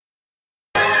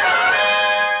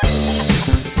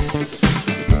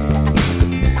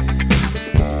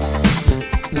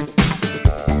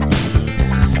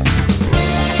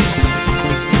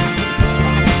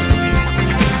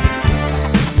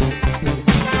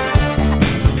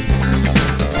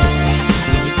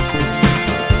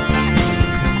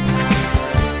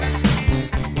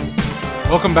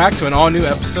Welcome back to an all-new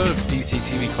episode of DC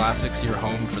TV Classics, your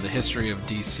home for the history of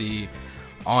DC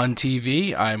on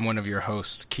TV. I'm one of your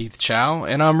hosts, Keith Chow,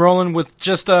 and I'm rolling with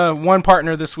just one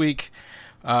partner this week.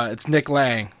 It's Nick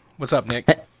Lang. What's up, Nick?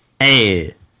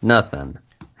 Hey, nothing.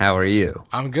 How are you?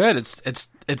 I'm good. It's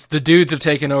the dudes have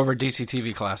taken over DC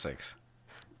TV Classics.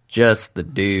 Just the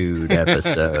dude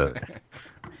episode.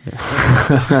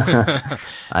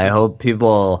 I hope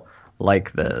people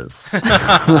like this.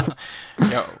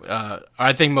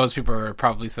 I think most people are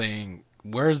probably saying,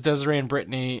 "Where's Desiree and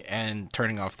Brittany?" and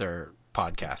turning off their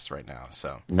podcasts right now.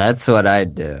 So that's what I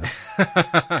do.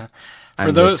 I'm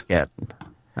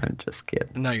just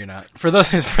kidding. No, you're not. For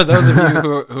those of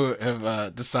you who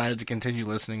have decided to continue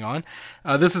listening on,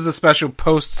 this is a special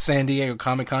post San Diego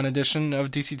Comic-Con edition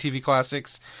of DC TV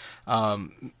Classics.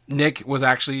 Nick was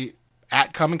actually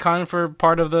at Comic-Con for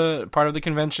part of the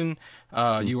convention.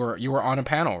 You were on a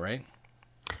panel, right?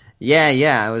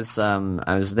 Yeah. I was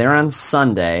there on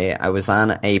Sunday. I was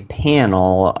on a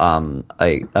panel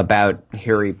about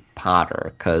Harry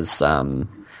Potter because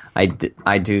I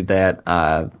do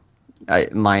that.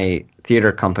 My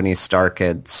theater company,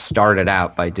 StarKid, started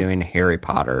out by doing Harry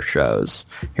Potter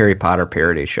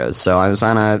parody shows. So I was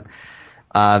on a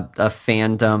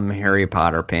fandom Harry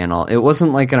Potter panel. It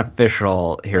wasn't like an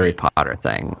official Harry Potter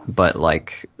thing, but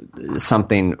like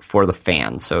something for the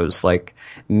fans. So it was like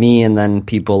me and then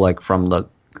people like from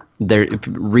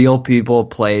real people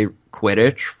play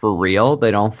Quidditch for real. They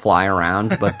don't fly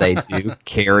around, but they do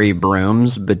carry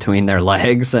brooms between their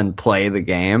legs and play the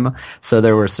game. So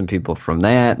there were some people from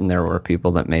that, and there were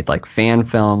people that made like fan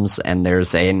films, and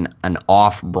there's an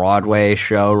off-Broadway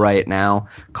show right now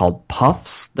called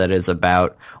Puffs that is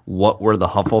about what were the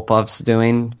Hufflepuffs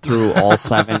doing through all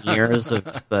 7 years of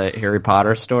the Harry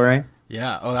Potter story.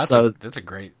 Yeah. Oh, that's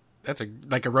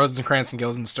like a Rosencrantz and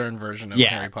Guildenstern version of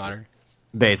Harry Potter.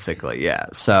 Basically, yeah.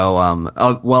 So,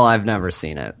 well, I've never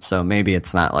seen it, so maybe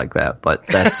it's not like that, but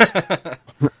that's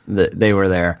they were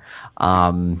there.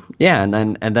 Yeah,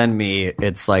 and then me.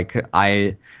 It's like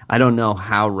I don't know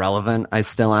how relevant I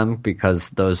still am because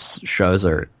those shows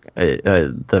are.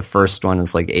 The first one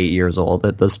is like 8 years old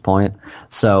at this point.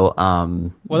 So,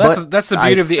 well, that's the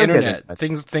beauty of the internet.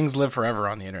 Things live forever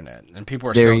on the internet, and people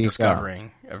are still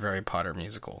discovering a Harry Potter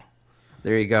musical.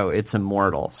 There you go. It's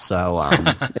immortal, so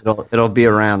it'll be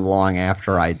around long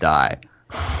after I die.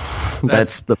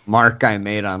 That's the mark I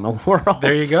made on the world.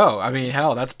 There you go. I mean,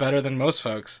 hell, that's better than most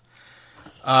folks.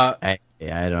 I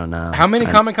don't know. How many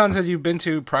Comic-Cons had you been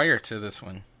to prior to this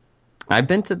one? I've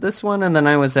been to this one, and then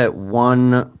I was at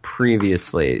one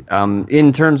previously.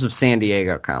 In terms of San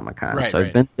Diego Comic-Con,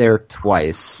 I've been there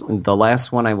twice. The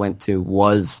last one I went to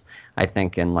was, I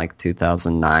think, in like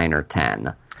 2009 or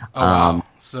 10. Oh, wow.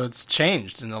 So it's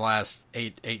changed in the last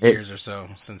eight years or so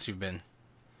since you've been.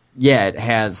 Yeah, it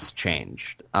has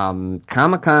changed.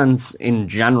 Comic-Cons in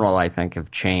general, I think, have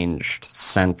changed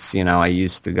since, I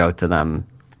used to go to them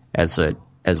as a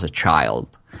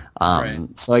child.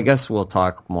 So I guess we'll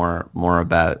talk more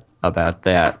about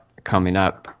that coming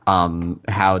up,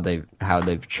 how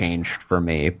they've changed for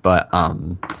me. But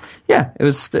yeah,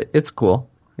 it's cool.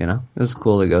 It was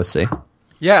cool to go see.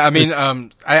 Yeah, I mean, I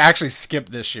actually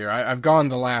skipped this year. I've gone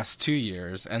the last 2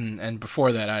 years, and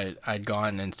before that, I'd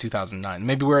gone in 2009.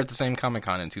 Maybe we're at the same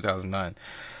Comic-Con in 2009.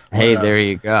 Hey, there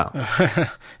you go.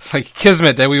 It's like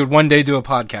kismet that we would one day do a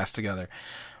podcast together.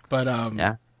 But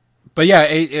yeah,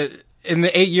 in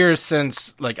the 8 years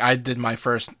since like I did my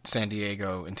first San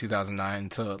Diego in 2009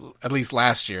 to at least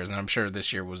last year's, and I'm sure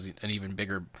this year was an even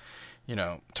bigger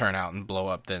turn out and blow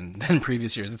up than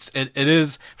previous years. It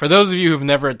is, for those of you who've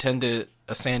never attended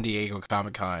a San Diego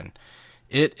Comic-Con,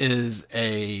 it is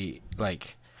a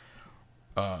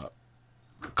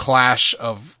clash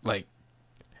of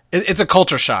it's a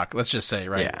culture shock, let's just say,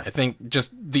 right? Yeah. I think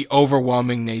just the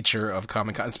overwhelming nature of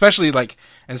Comic-Con, especially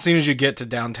as soon as you get to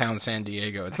downtown San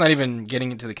Diego, it's not even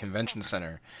getting into the convention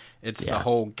center. It's the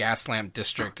whole Gaslamp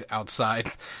district outside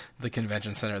the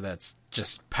convention center that's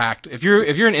just packed. If you're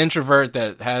an introvert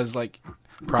that has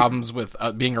problems with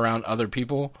being around other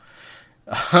people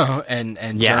and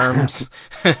germs,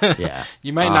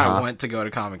 you might not want to go to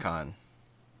Comic-Con.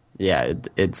 Yeah,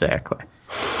 exactly.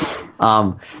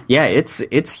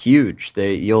 It's huge.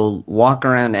 You'll walk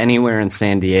around anywhere in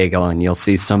San Diego and you'll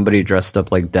see somebody dressed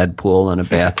up like Deadpool in a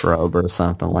bathrobe or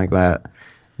something like that.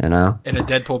 In a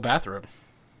Deadpool bathrobe.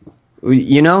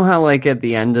 You know how, at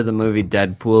the end of the movie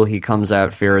Deadpool, he comes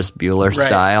out Ferris Bueller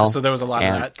style? So there was a lot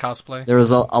of that cosplay? There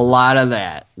was a lot of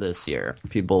that this year.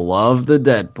 People love the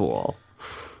Deadpool.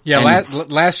 Yeah,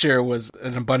 last year was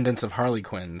an abundance of Harley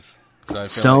Quinns.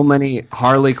 So many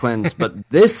Harley Quinns, but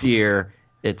this year,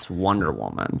 It's Wonder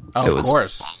Woman. Oh, it of was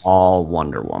course. all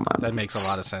Wonder Woman. That makes a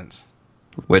lot of sense.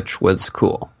 Which was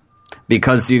cool.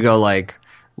 Because you go like,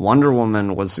 Wonder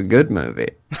Woman was a good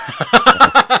movie.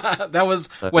 That was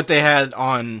what they had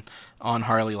on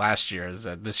Harley last year, is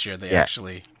that this year they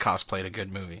actually cosplayed a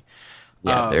good movie.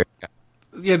 Yeah, there you go.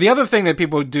 Yeah, the other thing that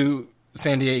people do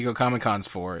San Diego Comic-Cons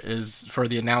for is for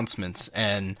the announcements,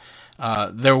 and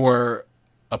there were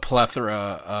a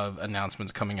plethora of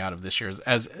announcements coming out of this year,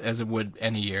 as it would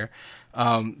any year.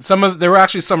 There were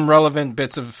actually some relevant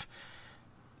bits of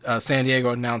San Diego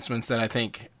announcements that I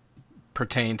think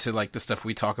pertain to like the stuff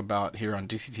we talk about here on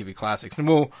DCTV Classics, and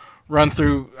we'll run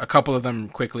through a couple of them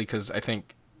quickly because I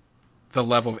think the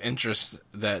level of interest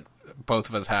that both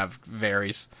of us have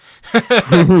varies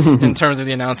in terms of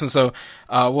the announcements. So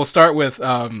we'll start with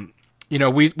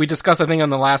we discussed, I think, on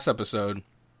the last episode,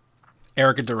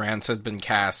 Erica Durance has been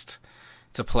cast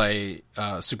to play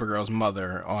Supergirl's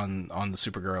mother on the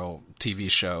Supergirl TV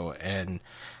show, and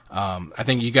I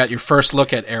think you got your first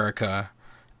look at Erica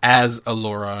as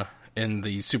Allura in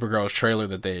the Supergirl's trailer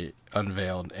that they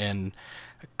unveiled, and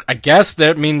I guess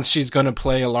that means she's going to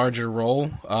play a larger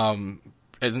role.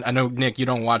 I know, Nick, you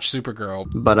don't watch Supergirl,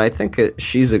 but I think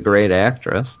she's a great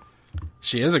actress.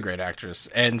 She is a great actress,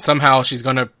 and somehow she's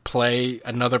going to play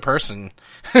another person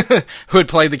who had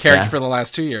played the character for the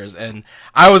last 2 years. And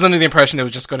I was under the impression it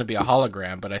was just going to be a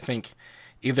hologram, but I think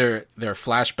either they're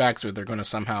flashbacks or they're going to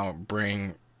somehow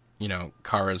bring,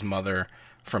 Kara's mother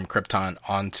from Krypton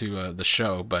onto the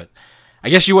show. But I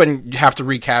guess you wouldn't have to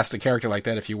recast a character like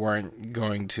that if you weren't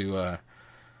going to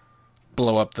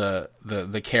blow up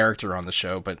the character on the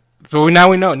show. But now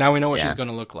we know. Now we know what she's going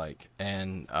to look like,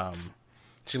 and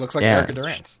she looks like Erica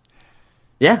Durance.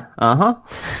 Yeah,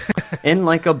 in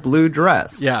like a blue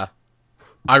dress. Yeah.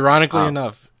 Ironically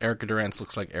enough, Erica Durance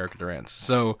looks like Erica Durance.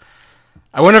 So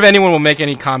I wonder if anyone will make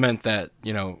any comment that,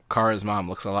 Kara's mom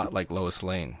looks a lot like Lois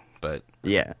Lane. But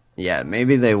yeah,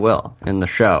 maybe they will in the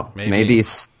show. Maybe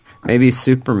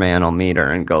Superman will meet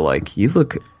her and go like, "You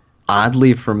look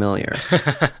oddly familiar."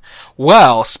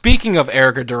 Well, speaking of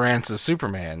Erica Durance as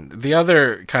Superman, the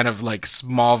other kind of like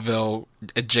Smallville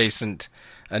adjacent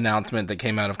announcement that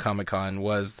came out of Comic-Con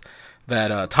was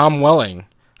that Tom Welling,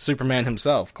 Superman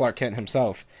himself, Clark Kent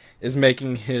himself, is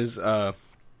making his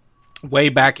way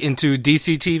back into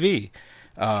DC TV.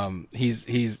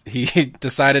 He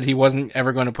decided he wasn't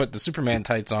ever going to put the Superman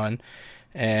tights on,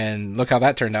 and look how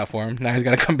that turned out for him. Now he's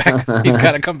got to come back. He's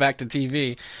got to come back to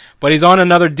TV, but he's on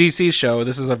another DC show.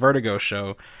 This is a Vertigo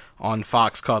show on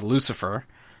Fox called Lucifer,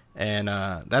 and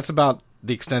that's about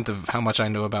the extent of how much I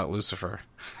know about Lucifer.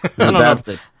 About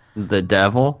the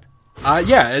devil?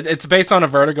 It's based on a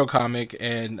Vertigo comic,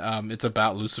 and it's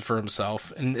about Lucifer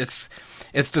himself, and it's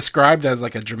described as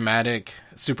like a dramatic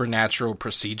supernatural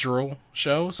procedural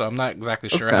show. So I'm not exactly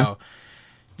sure how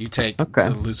you take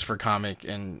the Lucifer comic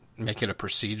and make it a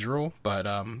procedural, but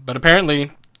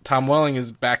apparently Tom Welling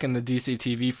is back in the DC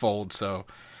TV fold, so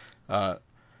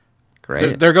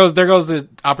great. There goes the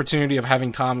opportunity of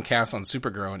having Tom cast on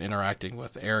Supergirl and interacting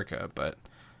with Erica, but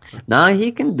no,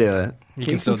 he can do it. He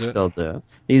can still do it.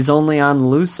 He's only on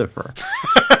Lucifer.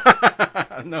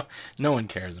 No one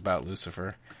cares about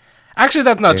Lucifer. Actually,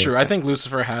 that's not true. I think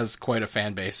Lucifer has quite a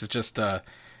fan base. It's just he's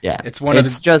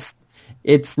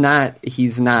not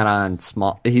on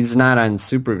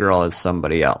Supergirl as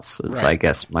somebody else. Is I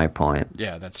guess my point.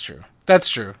 Yeah, that's true.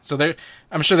 So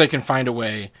I'm sure they can find a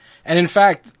way. And in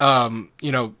fact,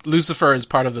 Lucifer is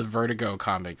part of the Vertigo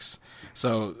comics.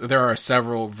 So there are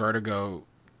several Vertigo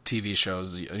TV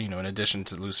shows. In addition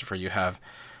to Lucifer, you have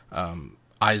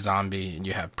iZombie and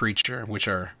you have Preacher, which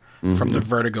are from the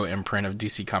Vertigo imprint of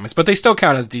DC Comics. But they still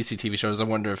count as DC TV shows. I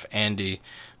wonder if Andy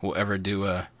will ever do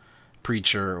a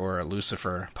Preacher or a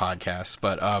Lucifer podcast.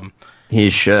 But he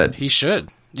should. He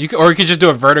could just do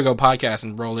a Vertigo podcast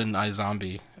and roll in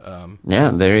iZombie.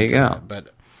 There you go.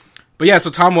 But yeah, so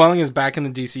Tom Welling is back in the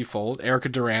DC fold. Erica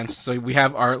Durance. So we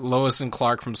have our Lois and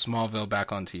Clark from Smallville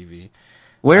back on TV.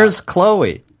 Where's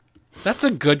Chloe? That's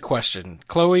a good question.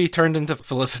 Chloe turned into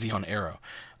Felicity on Arrow.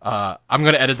 I'm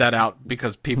going to edit that out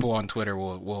because people on Twitter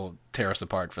will tear us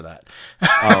apart for that.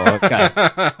 Oh, okay.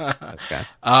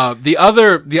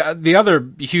 The other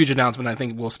huge announcement I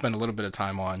think we'll spend a little bit of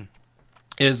time on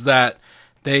is that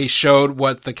they showed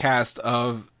what the cast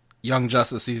of Young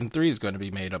Justice Season 3 is going to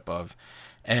be made up of.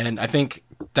 And I think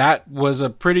that was a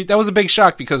big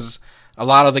shock because a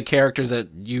lot of the characters that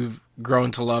you've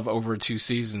grown to love over 2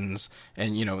 seasons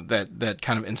and, that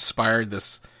kind of inspired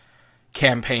this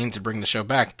campaign to bring the show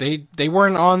back, they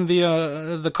weren't on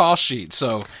the call sheet.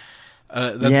 So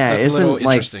that's a little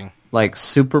interesting. Like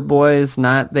Superboy's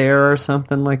not there or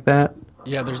something like that?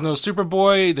 Yeah, there's no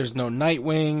Superboy, there's no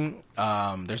Nightwing,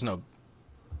 there's no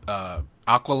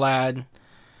Aqualad.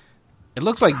 It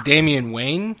looks like Damian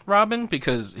Wayne Robin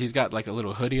because he's got like a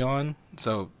little hoodie on,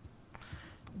 so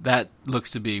that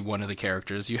looks to be one of the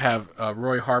characters. You have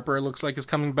Roy Harper looks like is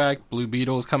coming back, Blue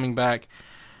Beetle is coming back,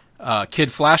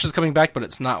 Kid Flash is coming back, but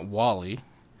it's not Wally.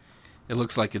 It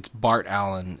looks like it's Bart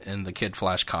Allen in the Kid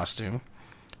Flash costume.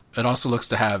 It also looks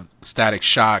to have Static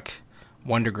Shock,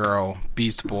 Wonder Girl,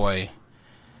 Beast Boy,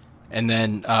 and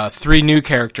then 3 new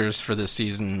characters for this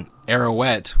season.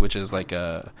 Arrowette, which is like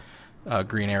a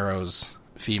Green Arrow's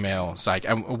female psych.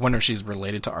 I wonder if she's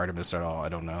related to Artemis at all. I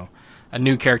don't know. A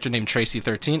new character named Tracy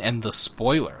 13, and the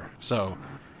Spoiler. So,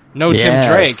 no Tim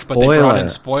Drake, Spoiler. But they brought in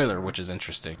Spoiler, which is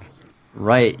interesting.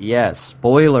 Right, yes.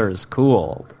 Spoiler's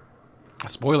cool.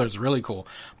 Spoiler's really cool.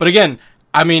 But again,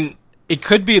 I mean, it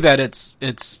could be that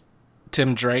it's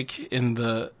Tim Drake in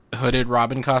the hooded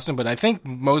Robin costume, but I think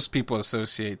most people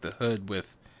associate the hood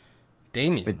with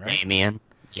Damian, right? Damian,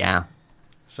 yeah.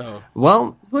 So,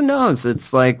 well, who knows?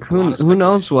 It's like who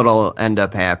knows what'll end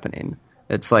up happening.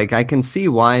 It's like I can see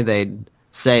why they'd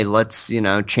say let's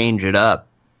change it up.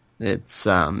 It's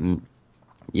to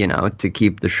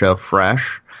keep the show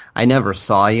fresh. I never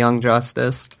saw Young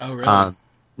Justice. Oh really?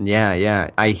 Yeah.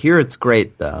 I hear it's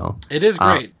great though. It is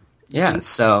great. Yeah,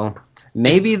 so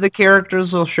maybe the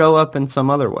characters will show up in some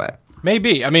other way.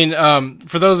 Maybe. I mean,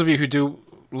 for those of you who do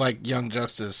like Young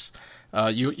Justice,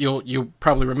 you'll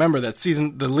probably remember that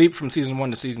the leap from season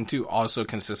 1 to season 2 also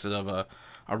consisted of a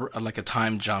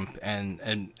time jump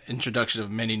and introduction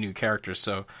of many new characters.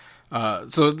 So a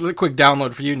quick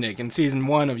download for you, Nick. In season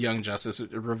 1 of Young Justice,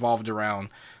 it revolved around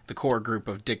the core group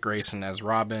of Dick Grayson as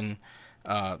Robin,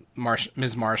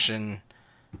 Ms. Martian,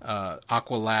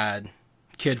 Aqualad,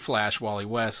 Kid Flash, Wally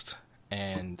West,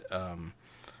 and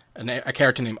a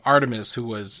character named Artemis, who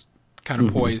was kind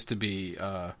of poised to be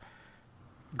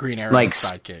Green Arrow's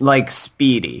sidekick. Like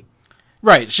Speedy.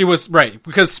 Right, she was, right,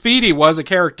 because Speedy was a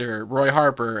character, Roy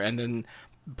Harper, and then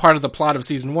part of the plot of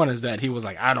season 1 is that he was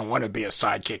like, I don't want to be a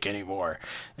sidekick anymore,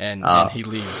 and he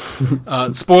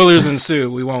leaves. Spoilers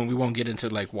ensue. We won't get into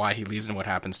like why he leaves and what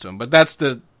happens to him, but that's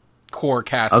the core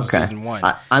cast of season 1.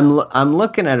 I'm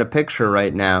looking at a picture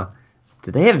right now.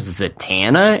 Do they have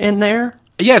Zatanna in there?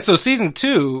 Yeah, so season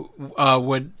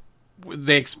 2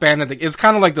 they expanded. It's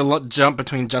kind of like the jump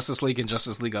between Justice League and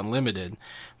Justice League Unlimited,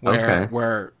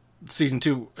 where season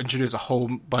 2 introduced a whole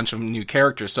bunch of new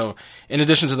characters. So in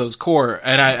addition to those core,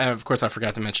 and of course I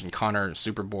forgot to mention Connor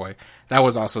Superboy. That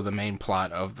was also the main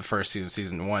plot of the first season.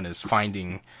 Season 1 is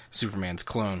finding Superman's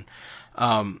clone.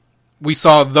 We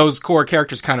saw those core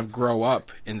characters kind of grow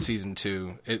up in season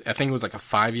 2. I think it was like a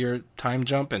 5-year time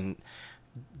jump, and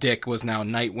Dick was now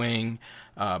Nightwing.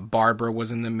 Barbara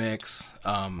was in the mix.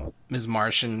 Ms.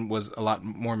 Martian was a lot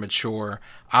more mature.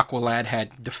 Aqualad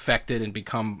had defected and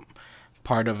become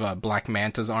part of Black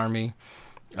Manta's army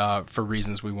for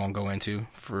reasons we won't go into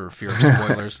for fear of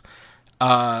spoilers.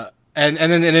 And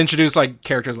then it introduced like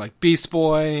characters like Beast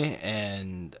Boy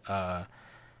and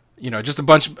just a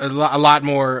lot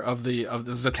more of the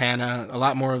Zatanna, a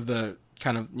lot more of the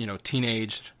kind of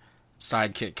teenage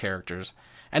sidekick characters.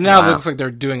 And now it looks like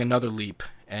they're doing another leap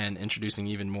and introducing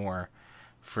even more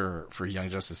for Young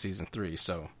Justice season 3.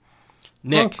 So,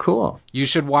 Nick, cool. You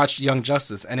should watch Young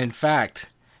Justice, and in fact,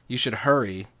 you should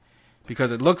hurry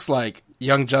because it looks like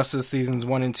Young Justice seasons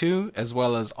 1 and 2, as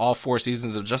well as all 4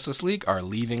 seasons of Justice League, are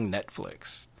leaving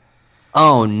Netflix.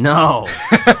 Oh no!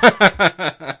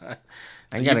 I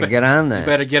gotta get on that. You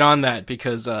better get on that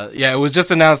because it was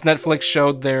just announced. Netflix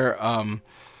showed their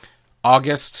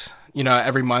August.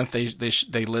 Every month they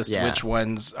list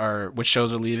which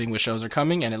shows are leaving, which shows are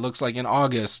coming, and it looks like in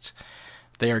August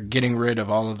they are getting rid of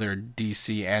all of their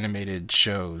DC animated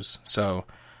shows. So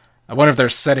I wonder if they're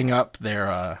setting up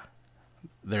their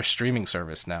streaming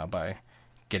service now by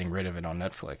getting rid of it on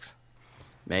Netflix.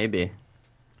 Maybe.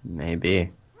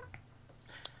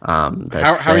 How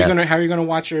are you gonna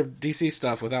watch your DC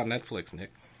stuff without Netflix,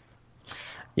 Nick?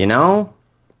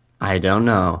 I don't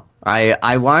know.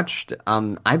 I watched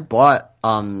I bought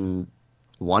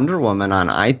Wonder Woman on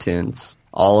iTunes,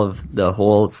 all of the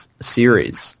whole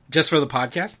series. Just for the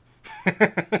podcast?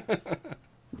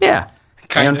 Yeah.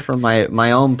 Kinda. And for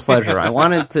my own pleasure. I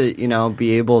wanted to,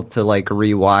 be able to like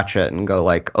rewatch it and go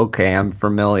like, okay, I'm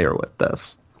familiar with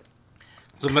this.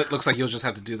 So it looks like you'll just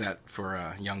have to do that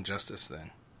for Young Justice then.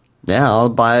 Yeah, I'll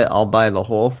buy the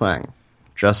whole thing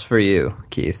just for you,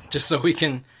 Keith. Just so we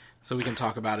can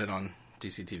talk about it on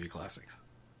DC TV Classics.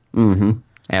 Mm-hmm.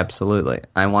 Absolutely.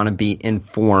 I want to be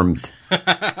informed.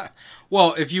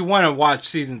 Well, if you want to watch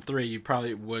season 3, you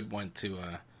probably would want to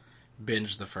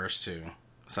binge the first 2.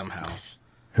 somehow.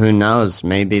 Who knows?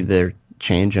 Maybe they're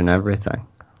changing everything.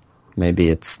 Maybe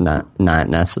it's not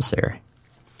necessary.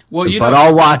 Well, but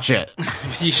I'll watch it.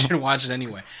 You should watch it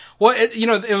anyway. Well,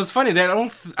 it was funny that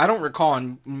I don't recall,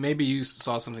 and maybe you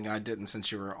saw something I didn't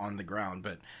since you were on the ground,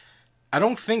 but I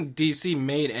don't think DC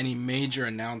made any major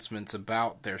announcements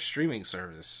about their streaming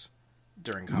service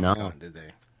during Comic-Con, did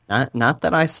they? Not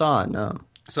that I saw, no.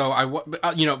 So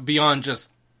beyond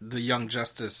just the Young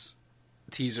Justice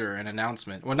teaser and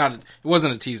announcement. Well, it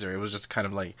wasn't a teaser. It was just kind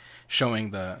of like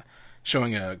showing a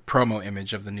promo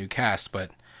image of the new cast,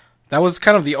 but that was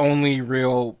kind of the only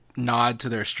real nod to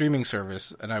their streaming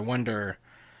service. And I wonder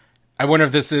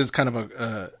if this is kind of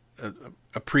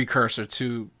a precursor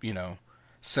to,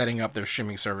 setting up their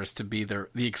streaming service to be the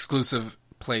exclusive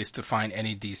place to find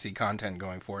any DC content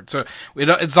going forward. So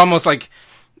it's almost like,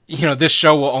 this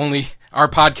our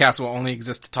podcast will only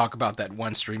exist to talk about that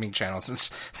one streaming channel, since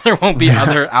there won't be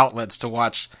other outlets to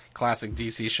watch classic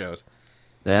DC shows.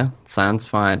 Yeah, sounds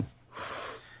fine.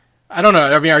 I don't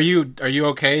know. I mean, are you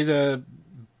okay to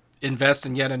invest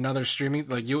in yet another streaming?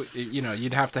 Like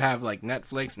you'd have to have like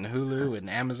Netflix and Hulu and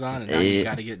Amazon, and now you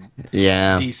got to get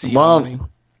DC. Well, money.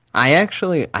 I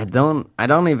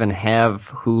don't even have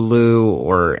Hulu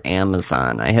or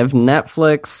Amazon. I have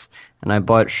Netflix, and I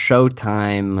bought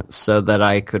Showtime so that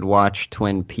I could watch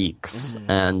Twin Peaks,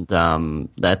 and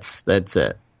that's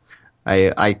it.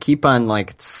 I keep on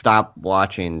stop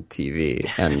watching TV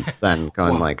and then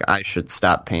going I should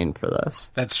stop paying for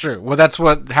this. That's true. Well, that's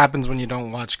what happens when you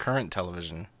don't watch current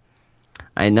television.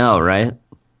 I know, right?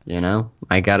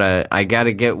 I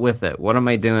gotta get with it. What am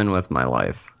I doing with my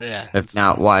life? Yeah, if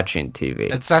not watching TV.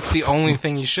 That's the only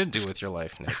thing you should do with your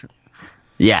life, Nick.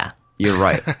 Yeah, you're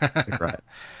right. You're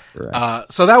right.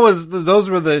 So those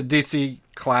were the DC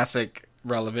classic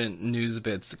relevant news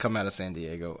bits to come out of San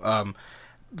Diego.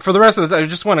 For the rest of I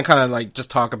just want to kind of just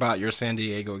talk about your San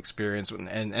Diego experience,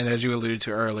 and as you alluded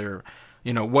to earlier,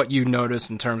 what you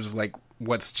noticed in terms of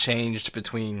what's changed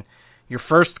between your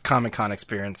first Comic-Con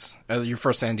experience, your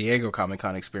first San Diego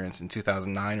Comic-Con experience in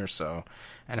 2009 or so,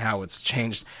 and how it's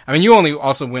changed. I mean, you only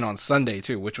also went on Sunday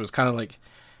too, which was kind of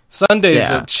Sunday's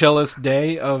the chillest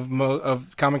day of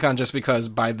Comic-Con, just because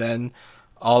by then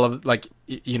all of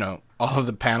all of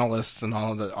the panelists and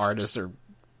all of the artists are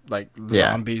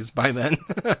zombies by then.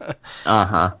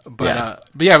 But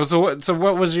yeah. So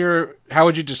what was how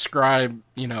would you describe,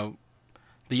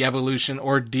 the evolution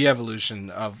or de-evolution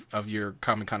of your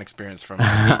Comic-Con experience from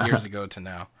 8 years ago to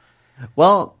now?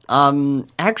 Well,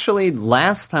 actually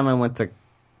last time I went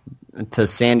to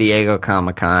San Diego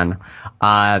Comic-Con,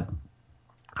 I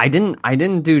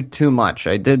didn't do too much.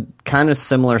 I did kind of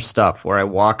similar stuff where I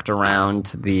walked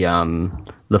around the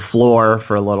floor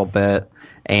for a little bit.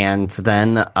 And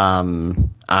then this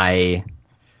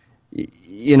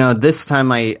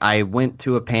time I went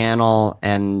to a panel,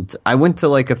 and I went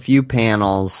to a few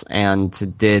panels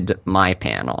and did my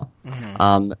panel.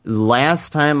 Mm-hmm.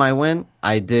 Last time I went,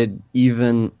 I did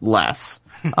even less.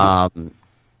 I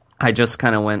just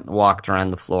kind of walked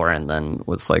around the floor, and then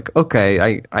was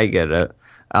okay, I get it.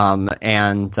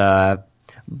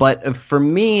 But for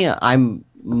me, I'm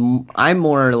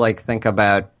more think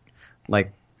about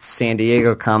San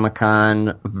Diego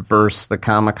Comic-Con versus the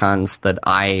Comic-Cons that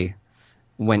I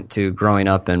went to growing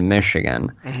up in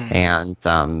Michigan. Mm-hmm. And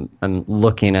I'm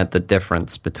looking at the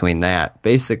difference between that.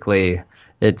 Basically,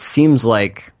 it seems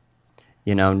like,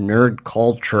 nerd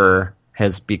culture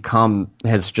has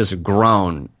just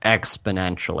grown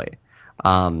exponentially.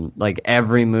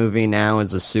 Every movie now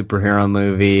is a superhero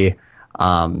movie.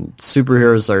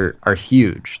 Superheroes are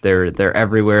huge. They're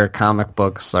everywhere. Comic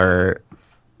books are,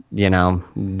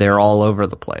 they're all over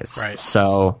the place. Right.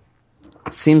 So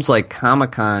it seems like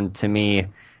Comic-Con to me,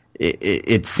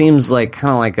 it seems like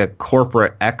kind of like a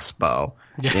corporate expo,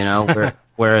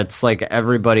 where it's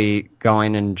everybody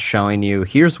going and showing you,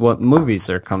 here's what movies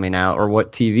are coming out or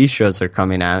what TV shows are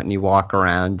coming out, and you walk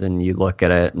around and you look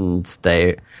at it, and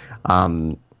they,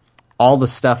 all the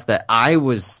stuff that I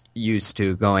was used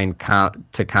to going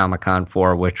to Comic-Con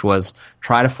for, which was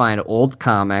try to find old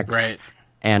comics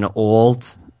and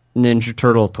old Ninja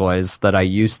Turtle toys that I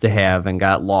used to have and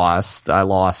got lost. I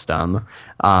lost them.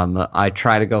 I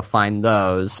try to go find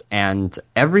those, and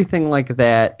everything like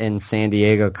that in San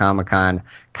Diego Comic-Con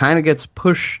kind of gets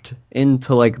pushed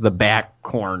into the back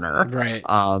corner, right?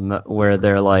 Where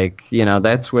they're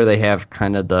that's where they have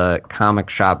kind of the comic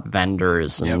shop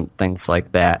vendors and things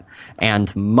like that.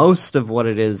 And most of what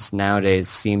it is nowadays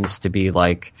seems to be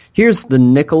here's the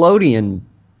Nickelodeon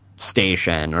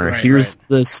station, or here's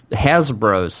this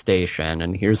Hasbro station,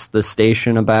 and here's the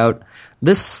station about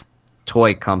this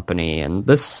toy company and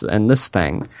this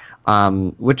thing.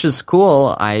 which is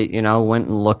cool. I went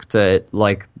and looked at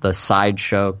like the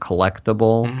Sideshow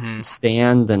collectible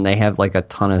stand, and they have like a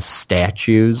ton of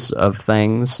statues of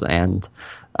things, and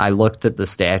I looked at the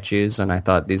statues and I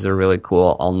thought, these are really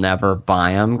cool. I'll never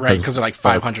buy them. Right, because they're like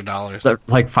 $500. They're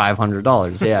like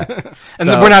 $500, yeah. And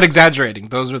we're not exaggerating.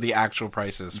 Those are the actual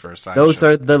prices for a Sideshow. Those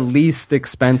are the least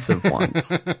expensive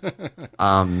ones.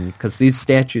 Because these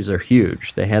statues are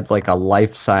huge. They had like a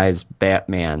life-size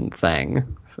Batman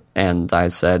thing. And I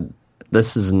said,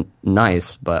 this is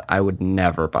nice, but I would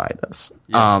never buy this.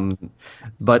 Yeah.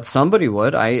 But somebody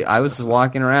would. I was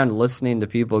walking around listening to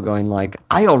people going like,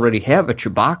 I already have a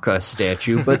Chewbacca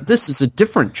statue, but this is a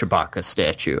different Chewbacca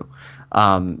statue.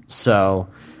 So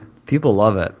people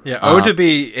love it. Yeah, to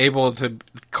be able to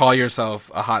call yourself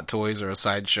a Hot Toys or a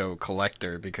Sideshow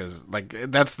collector, because like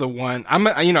that's the one. I'm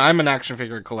an action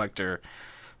figure collector,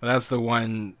 but that's the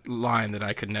one line that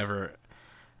I could never.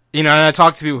 And I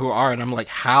talk to people who are, and I'm like,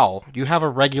 how? You have a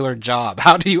regular job.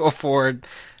 How do you afford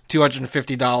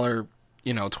 $250,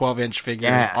 12-inch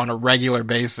figures on a regular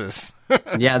basis?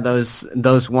 Yeah,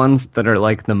 those ones that are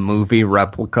like the movie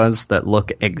replicas that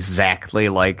look exactly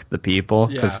like the people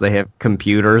because they have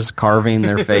computers carving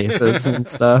their faces and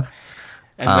stuff.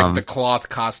 And like the cloth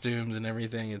costumes and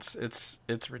everything. It's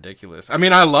ridiculous. I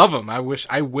mean, I love them. I wish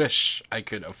I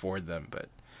could afford them, but...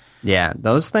 Yeah,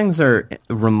 those things are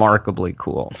remarkably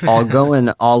cool. I'll go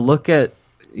and I'll look at,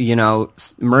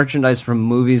 merchandise from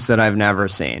movies that I've never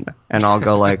seen, and I'll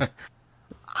go like,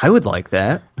 I would like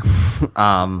that.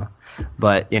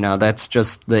 But, that's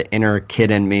just the inner kid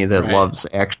in me that loves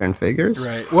action figures.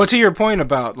 Right. Well, to your point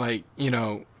about, like,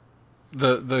 the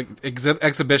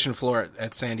exhibition floor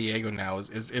at San Diego now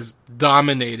is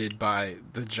dominated by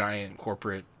the giant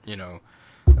corporate,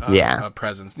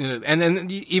 presence, and then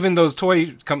even those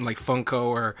toy companies like Funko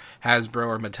or Hasbro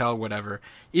or Mattel, whatever,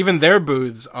 even their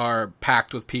booths are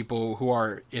packed with people who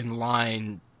are in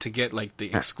line to get like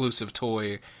the exclusive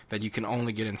toy that you can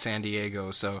only get in San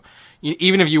Diego. So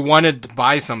even if you wanted to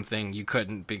buy something, you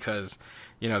couldn't, because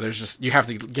there's just, you have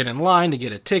to get in line to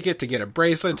get a ticket, to get a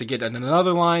bracelet, to get in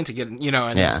another line, to get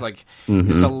it's like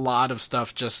it's a lot of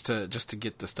stuff just to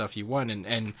get the stuff you want,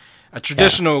 and a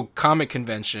traditional comic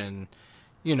convention.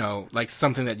 Like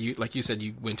something that like you said,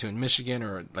 you went to in Michigan,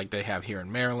 or like they have here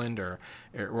in Maryland, or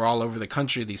all over the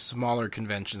country, these smaller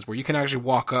conventions where you can actually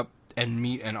walk up and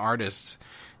meet an artist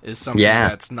is something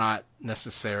that's not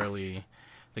necessarily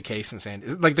the case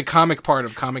in like the comic part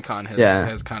of Comic-Con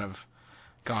has kind of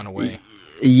gone away.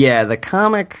 Yeah, the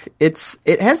comic, it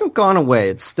hasn't gone away.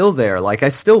 It's still there. Like, I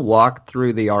still walked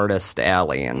through the artist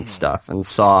alley and stuff and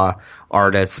saw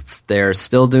artists there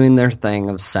still doing their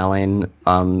thing of selling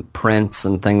prints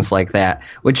and things like that,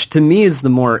 which to me is the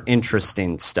more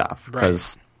interesting stuff,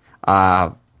 because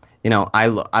I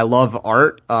love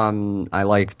art. I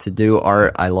like to do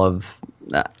art. I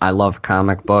love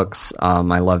comic books.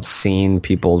 I love seeing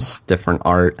people's different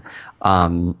art.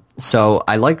 So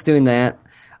I like doing that.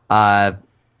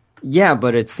 Yeah,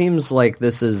 but it seems like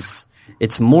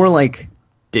it's more like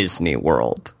Disney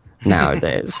World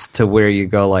nowadays, to where you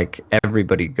go, like,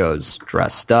 everybody goes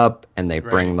dressed up and they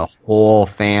bring the whole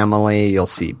family. You'll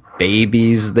see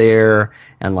babies there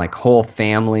and like whole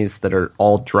families that are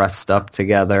all dressed up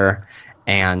together.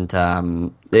 And I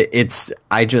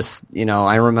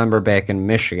remember back in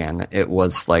Michigan, it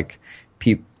was like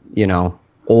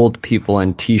old people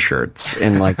in T-shirts,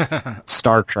 in like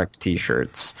Star Trek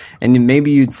T-shirts, and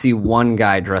maybe you'd see one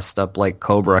guy dressed up like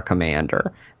Cobra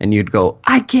Commander, and you'd go,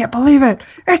 "I can't believe it!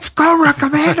 It's Cobra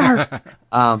Commander!"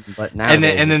 But now, and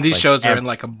then these shows are in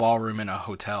like a ballroom in a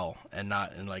hotel, and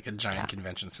not in like a giant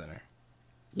convention center.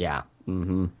 Yeah.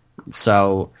 Mm-hmm.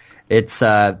 So it's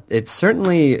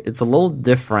certainly a little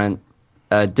different,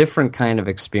 a different kind of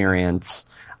experience.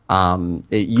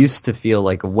 It used to feel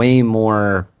like way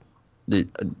more.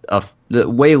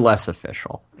 Way less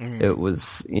official. It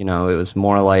was, it was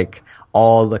more like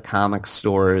all the comic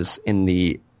stores in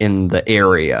the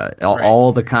area,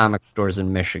 all the comic stores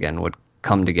in Michigan would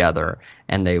come together,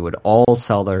 and they would all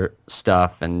sell their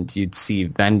stuff, and you'd see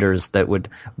vendors that would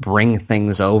bring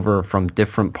things over from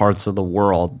different parts of the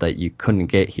world that you couldn't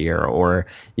get here, or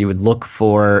you would look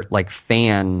for like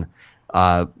fan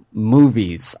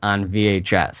movies on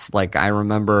VHS. Like, I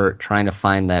remember trying to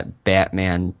find that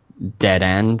Batman Dead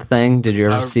End thing. Did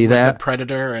you ever see that? The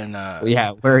Predator and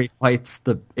where he fights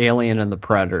the alien and the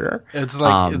Predator. It's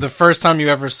like the first time you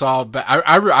ever saw.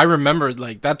 I remember,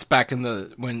 like, that's back in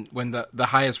the when the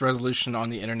highest resolution on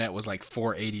the internet was like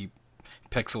 480p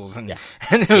pixels, and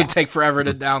and it would take forever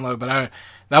to download. But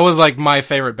that was like my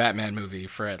favorite Batman movie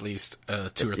for at least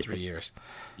 2 or 3 years.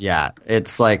 Yeah,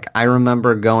 it's like I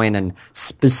remember going and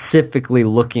specifically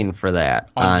looking for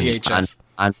that on VHS.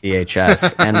 On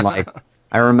VHS, and like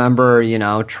I remember,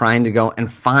 trying to go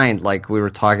and find, like we were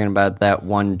talking about that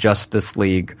one Justice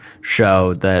League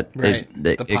show that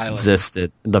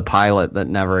existed, the pilot that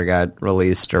never got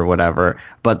released or whatever,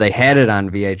 but they had it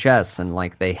on VHS, and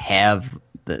like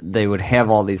they would have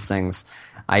all these things.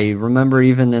 I remember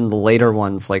even in the later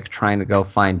ones, like trying to go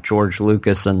find George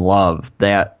Lucas in Love,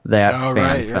 that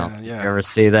fan film. Yeah. You ever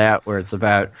see that, where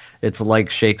it's like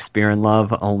Shakespeare in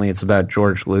Love, only it's about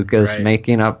George Lucas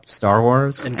making up Star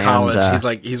Wars in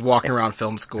college. He's walking around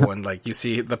film school, and like you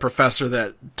see the professor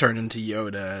that turned into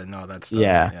Yoda and all that stuff.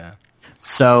 Yeah.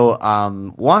 So,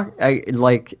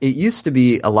 it used to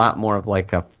be a lot more of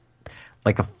like a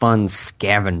fun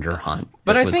scavenger hunt.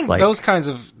 But I think those kinds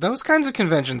of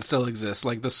conventions still exist.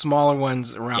 Like the smaller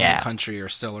ones around the country are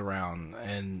still around,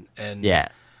 and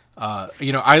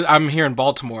I'm here in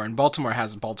Baltimore, and Baltimore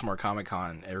has Baltimore Comic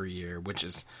Con every year, which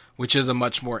is a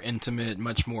much more intimate,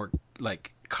 much more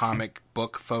like comic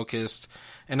book focused,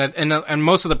 and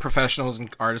most of the professionals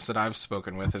and artists that I've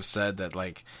spoken with have said that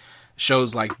like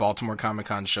shows like Baltimore Comic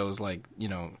Con, shows like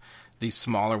these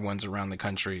smaller ones around the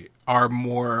country are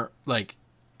more like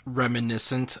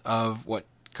reminiscent of what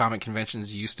comic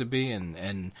conventions used to be,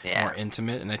 and more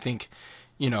intimate. And I think,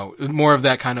 more of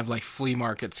that kind of like flea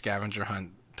market scavenger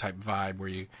hunt type vibe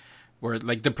where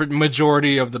like the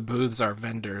majority of the booths are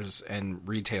vendors and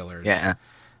retailers. Yeah.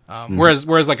 Whereas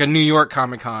like a New York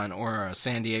Comic Con or a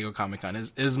San Diego Comic Con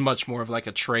is much more of like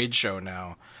a trade show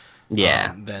now.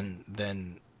 Yeah.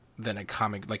 Than a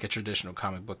comic, like a traditional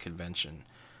comic book convention.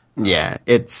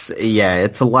 It's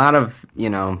a lot of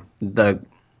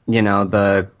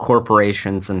the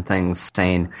corporations and things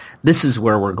saying this is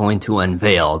where we're going to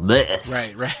unveil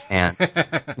this. Right. And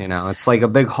it's like a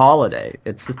big holiday.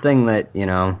 It's the thing that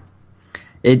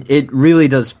it really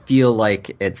does feel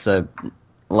like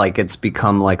it's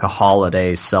become like a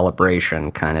holiday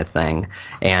celebration kind of thing,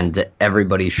 and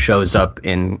everybody shows up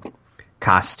in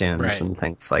costumes and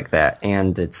things like that,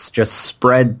 and it's just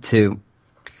spread to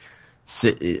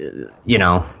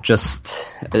just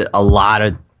a lot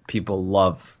of people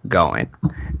love going,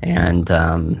 and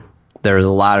there's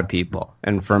a lot of people,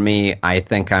 and for me, I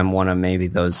think I'm one of maybe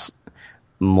those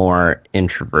more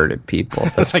introverted people.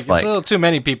 It's like a little too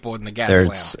many people in the gas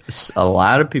lamp. There's a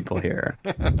lot of people here.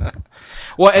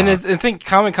 Well, and I think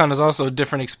Comic-Con is also a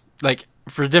different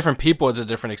for different people, it's a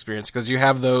different experience, because you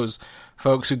have those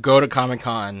folks who go to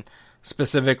Comic-Con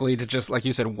specifically to just, like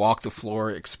you said, walk the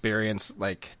floor, experience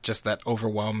like just that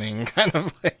overwhelming kind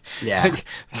of like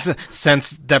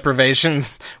sense deprivation,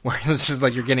 where it's just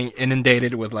like you're getting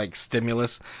inundated with like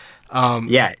stimulus.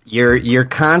 You're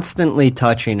constantly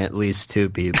touching at least two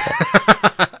people,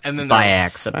 and then by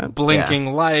accident,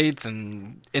 blinking lights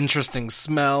and interesting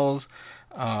smells.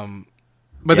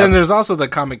 But then there's also the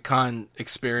Comic-Con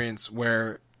experience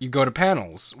where you go to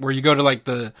panels, where you go to like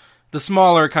the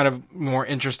smaller kind of more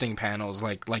interesting panels,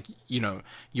 like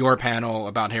your panel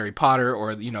about Harry Potter,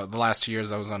 or the last 2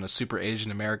 years I was on a Super Asian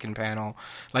American panel,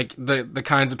 like the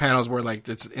kinds of panels where like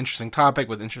it's an interesting topic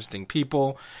with interesting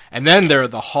people. And then there are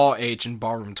the Hall H and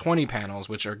Ballroom 20 panels,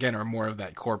 which are more of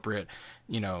that corporate,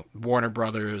 Warner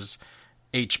Brothers,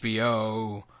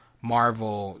 HBO,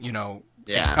 Marvel,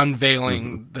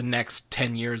 unveiling the next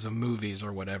 10 years of movies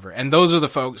or whatever. And those are the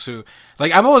folks who,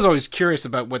 like, I'm always curious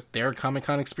about what their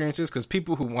Comic-Con experience is, because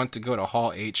people who want to go to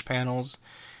Hall H panels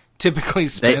typically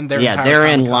spend their entire they're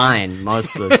Comic-Con in line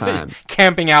most of the time.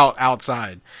 camping out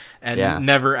outside and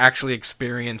never actually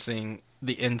experiencing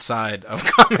the inside of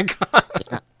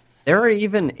Comic-Con. There are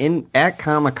even at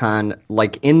Comic-Con,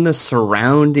 like in the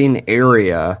surrounding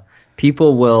area,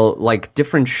 people will, like,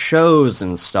 different shows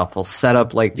and stuff will set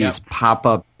up, like, these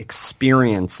pop-up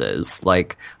experiences.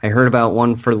 Like, I heard about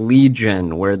one for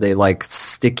Legion where they, like,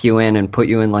 stick you in and put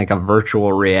you in, like, a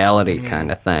virtual reality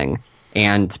kind of thing.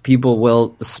 And people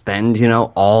will spend,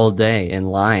 all day in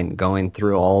line going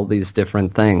through all these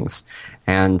different things.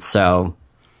 And so,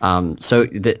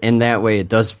 in that way, it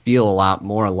does feel a lot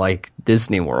more like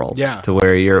Disney World. To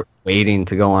where you're waiting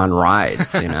to go on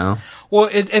rides, Well,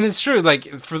 and it's true, like,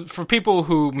 for people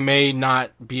who may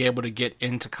not be able to get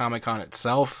into Comic-Con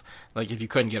itself, like if you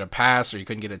couldn't get a pass or you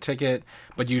couldn't get a ticket,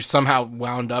 but you somehow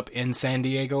wound up in San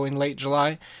Diego in late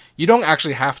July, you don't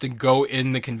actually have to go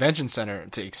in the convention center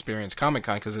to experience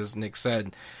Comic-Con, because as Nick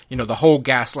said, the whole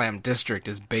Gaslamp district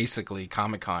is basically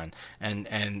Comic-Con,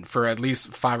 and for at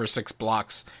least 5 or 6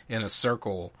 blocks in a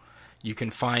circle, you can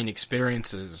find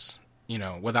experiences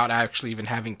without actually even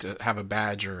having to have a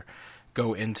badge or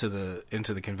go into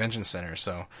the convention center.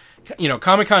 So,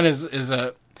 Comic-Con is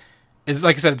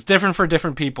like I said, it's different for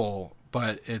different people,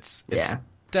 but it's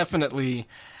definitely,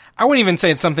 I wouldn't even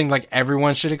say it's something like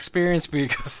everyone should experience,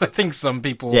 because I think some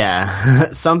people...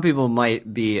 Yeah, some people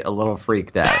might be a little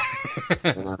freaked out.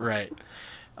 Right.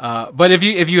 But if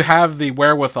you have the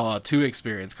wherewithal to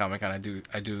experience Comic-Con,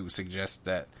 I do suggest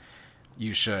that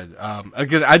you should.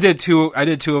 I did two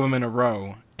of them in a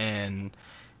row, and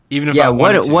even if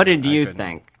what did you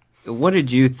think? What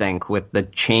did you think with the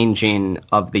changing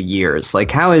of the years?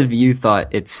 Like, how have you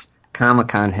thought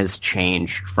Comic-Con has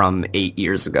changed from 8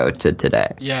 years ago to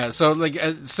today? Yeah, so like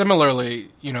similarly,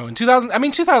 in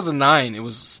 2009, it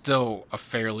was still a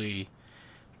fairly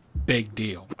big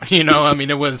deal.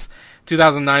 It was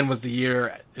 2009 was the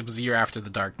year. It was the year after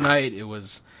the Dark Knight. It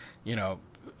was,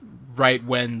 right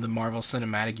when the Marvel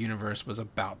Cinematic Universe was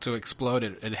about to explode.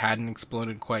 It hadn't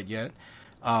exploded quite yet.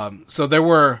 So there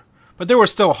were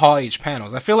still Hall H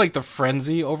panels. I feel like the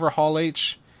frenzy over Hall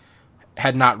H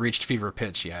had not reached fever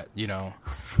pitch yet.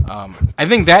 I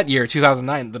think that year,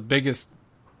 2009,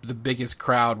 the biggest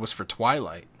crowd was for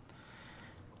Twilight.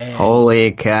 And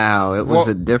holy cow! It was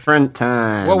a different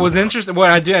time. What was interesting? What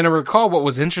I recall. What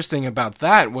was interesting about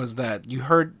that was that you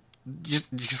heard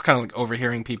just kind of like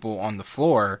overhearing people on the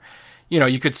floor.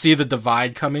 You could see the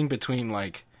divide coming between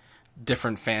like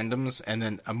different fandoms, and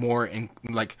then a more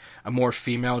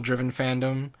female-driven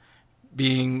fandom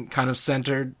being kind of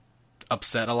centered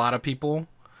upset a lot of people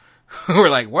who were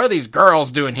like, "What are these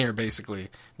girls doing here?" Basically,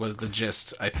 was the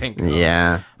gist, I think.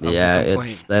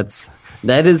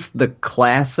 That is the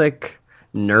classic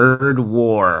nerd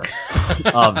war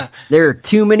of there are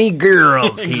too many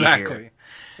girls exactly. Here.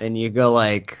 And you go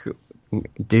like,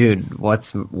 dude,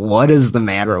 what is the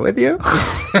matter with you?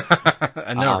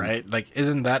 I know, right? Like,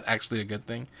 isn't that actually a good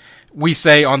thing? We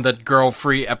say on the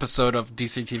girl-free episode of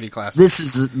DCTV Classics. This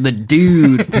is the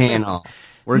dude panel.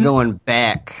 We're going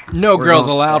back. No girls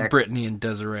allowed, back. Brittany and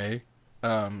Desiree.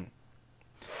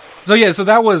 So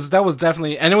that was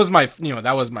definitely, and it was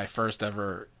that was my first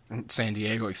ever San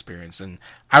Diego experience, and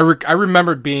I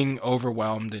remembered being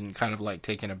overwhelmed and kind of like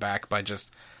taken aback by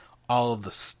just all of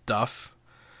the stuff.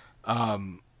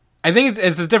 I think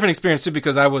it's a different experience too,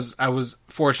 because I was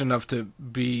fortunate enough to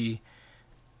be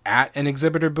at an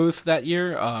exhibitor booth that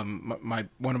year.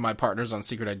 One of my partners on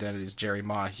Secret Identities, Jerry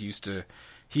Ma, he used to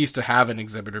have an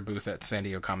exhibitor booth at San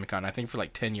Diego Comic-Con, I think for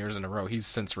like 10 years in a row. He's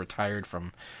since retired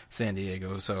from San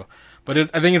Diego. So, but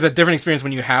I think it's a different experience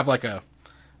when you have like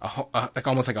like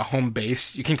almost like a home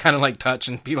base. You can kind of like touch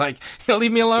and be like,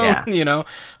 leave me alone,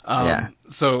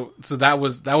 So that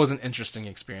was an interesting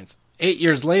experience. 8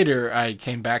 years later, I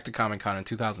came back to Comic-Con in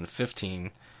 2015.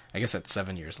 I guess that's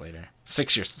 7 years later.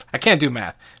 6 years. I can't do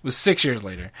math. It was 6 years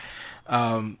later.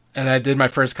 And I did my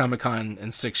first Comic-Con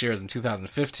in 6 years in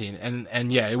 2015.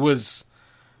 And yeah, it was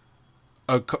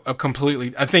a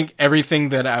completely... I think everything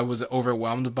that I was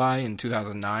overwhelmed by in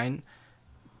 2009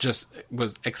 just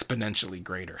was exponentially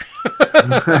greater.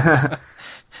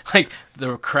 Like,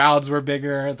 the crowds were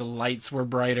bigger, the lights were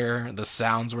brighter, the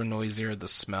sounds were noisier, the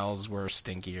smells were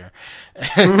stinkier.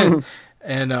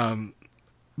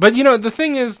 But the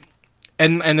thing is...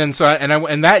 And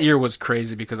that year was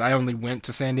crazy because I only went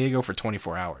to San Diego for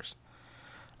 24 hours.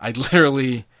 I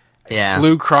literally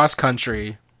flew cross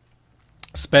country,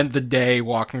 spent the day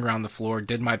walking around the floor,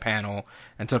 did my panel,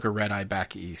 and took a red eye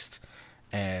back east.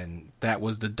 And that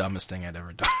was the dumbest thing I'd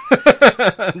ever done.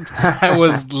 I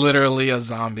was literally a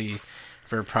zombie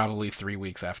for probably 3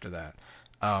 weeks after that.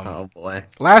 Oh boy!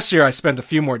 Last year I spent a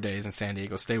few more days in San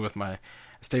Diego. Stayed with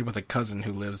a cousin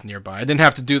who lives nearby. I didn't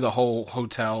have to do the whole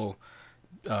hotel.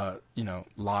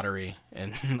 Lottery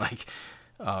and like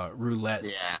roulette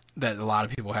that a lot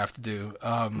of people have to do.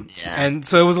 And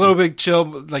so it was a little bit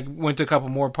chill, like went to a couple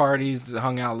more parties,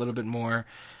 hung out a little bit more.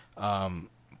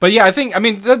 But yeah, I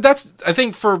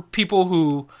think for people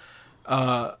who,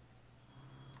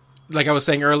 like I was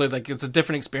saying earlier, like it's a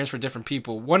different experience for different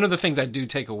people. One of the things I do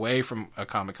take away from a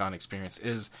Comic-Con experience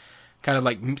is kind of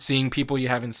like seeing people you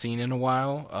haven't seen in a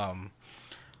while.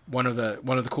 One of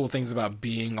the cool things about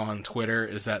being on Twitter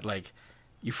is that like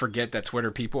you forget that Twitter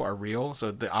people are real,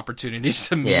 so the opportunities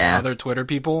to meet other Twitter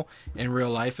people in real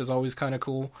life is always kind of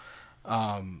cool.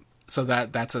 So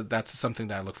that's something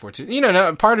that I look forward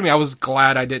to. Part of me, I was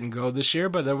glad I didn't go this year,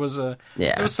 but there was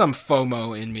some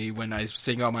FOMO in me when I was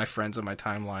seeing all my friends on my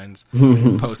timelines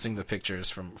posting the pictures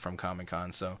from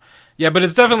Comic-Con. So yeah, but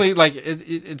it's definitely like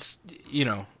it's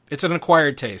an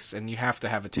acquired taste, and you have to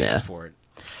have a taste for it.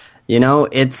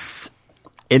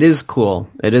 It is cool.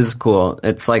 It is cool.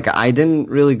 It's like I didn't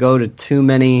really go to too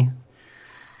many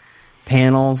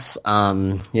panels,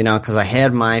 because I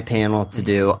had my panel to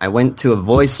do. I went to a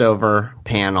voiceover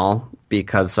panel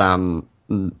because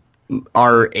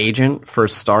our agent for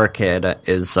Star Kid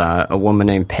is a woman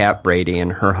named Pat Brady,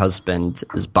 and her husband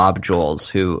is Bob Jules,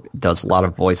 who does a lot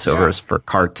of voiceovers for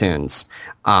cartoons.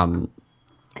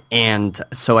 And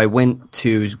so I went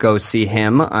to go see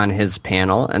him on his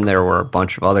panel, and there were a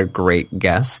bunch of other great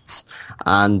guests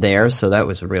on there, so that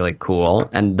was really cool.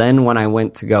 And then when I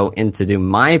went to go in to do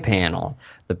my panel,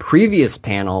 the previous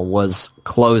panel was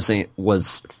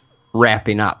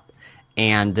wrapping up.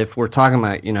 And if we're talking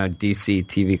about, DC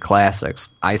TV classics,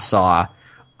 I saw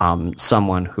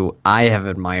someone who I have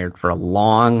admired for a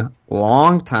long,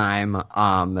 long time,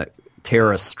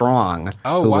 Tara Strong,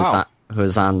 who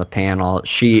was on the panel.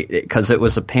 Because it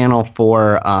was a panel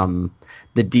for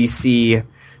the DC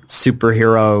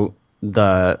superhero,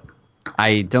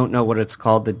 I don't know what it's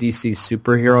called, the DC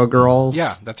Superhero Girls.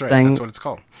 Yeah, that's right. Thing. That's what it's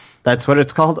called. That's what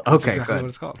it's called? Okay, that's exactly good. What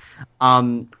it's called.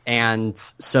 And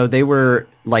so they were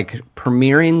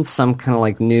premiering some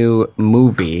kind of new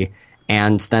movie,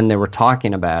 and then they were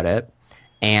talking about it,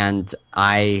 and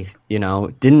I,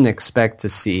 didn't expect to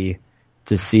see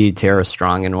Tara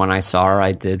Strong, and when I saw her,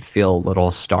 I did feel a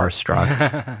little starstruck,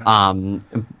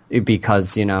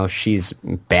 because she's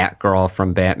Batgirl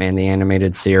from Batman the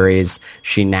Animated Series.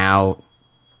 She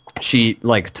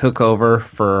took over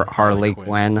for Harley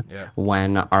Quinn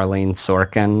when Arlene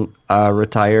Sorkin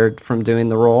retired from doing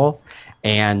the role,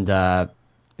 and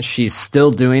she's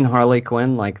still doing Harley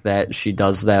Quinn like that. She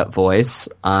does that voice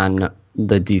on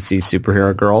the DC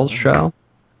Superhero Girls show.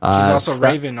 She's also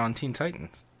Raven on Teen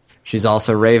Titans. She's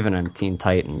also Raven on Teen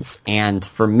Titans, and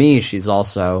for me, she's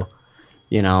also,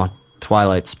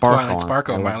 Twilight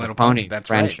Sparkle, My Little Pony. That's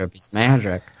Friendship is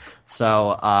Magic.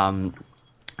 So,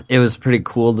 it was pretty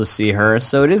cool to see her.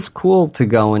 So it is cool to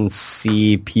go and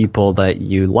see people that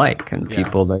you like and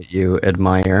people that you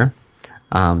admire.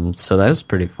 So that was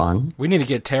pretty fun. We need to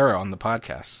get Tara on the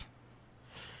podcast.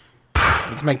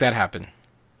 Let's make that happen.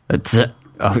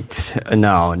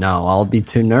 No, I'll be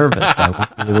too nervous. I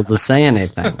won't be able to say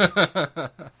anything.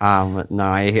 No,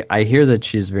 I hear that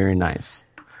she's very nice.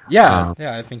 Yeah,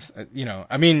 I think so.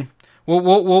 I mean,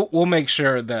 we'll make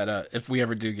sure that if we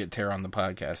ever do get Tara on the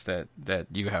podcast, that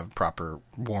you have proper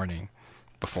warning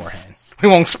beforehand. We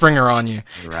won't spring her on you.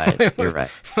 You're right.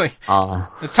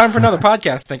 It's time for another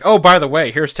podcast. Think, oh, by the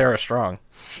way, here's Tara Strong.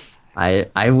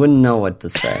 I wouldn't know what to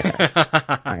say.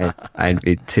 I'd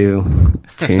be too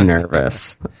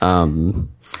nervous. But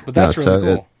that's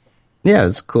really cool.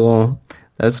 It's cool.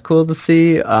 That's cool to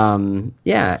see. And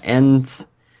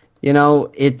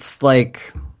it's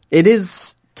it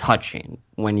is touching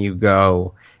when you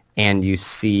go and you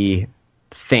see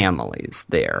families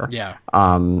there. Yeah.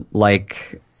 And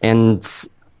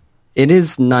it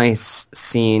is nice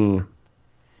seeing.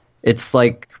 It's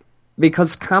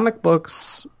because comic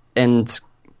books and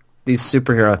these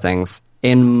superhero things,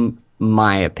 in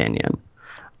my opinion,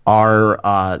 are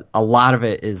a lot of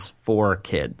it is for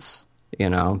kids.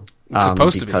 It's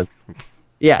supposed to be.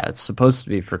 Yeah, it's supposed to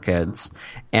be for kids,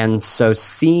 and so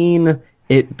seeing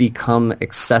it become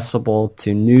accessible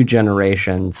to new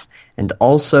generations, and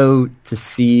also to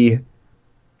see,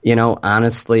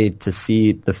 honestly, to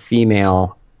see the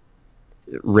female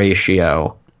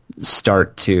ratio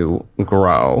start to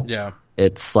grow. Yeah.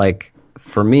 It's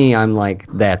for me, I'm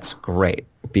that's great,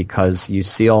 because you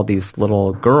see all these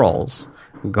little girls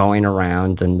going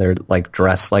around and they're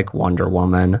dressed like Wonder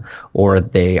Woman, or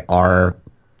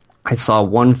I saw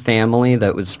one family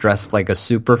that was dressed like a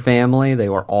super family. They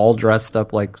were all dressed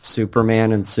up like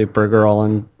Superman and Supergirl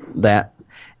and that.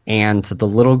 And the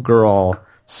little girl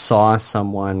saw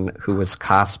someone who was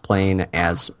cosplaying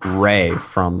as Rey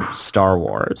from Star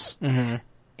Wars. Mm-hmm.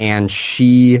 And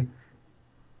she,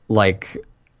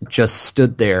 just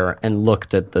stood there and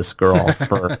looked at this girl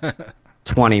for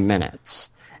 20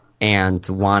 minutes and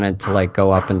wanted to,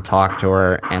 go up and talk to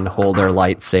her and hold her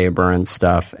lightsaber and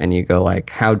stuff. And you go,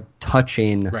 how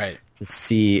touching to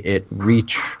see it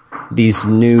reach these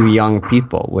new young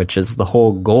people, which is the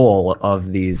whole goal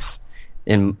of these,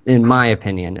 in my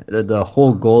opinion, the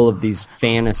whole goal of these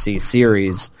fantasy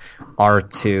series are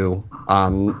to,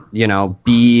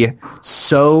 be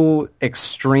so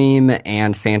extreme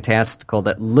and fantastical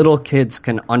that little kids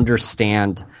can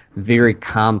understand very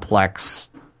complex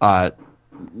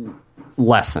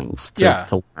lessons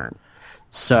to learn.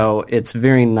 So it's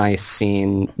very nice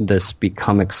seeing this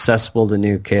become accessible to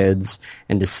new kids,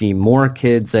 and to see more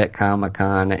kids at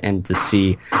Comic-Con, and to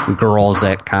see girls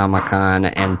at Comic-Con,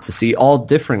 and to see all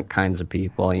different kinds of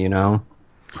people,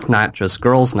 not just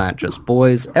girls, not just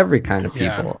boys, every kind of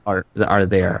people are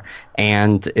there.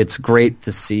 And it's great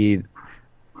to see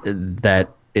that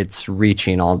it's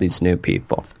reaching all these new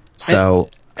people. So.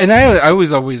 And I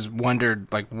always wondered,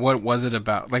 like, what was it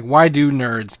about? Like, why do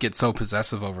nerds get so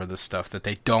possessive over this stuff that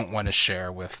they don't want to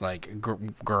share with, like,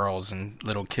 girls and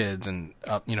little kids and,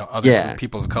 other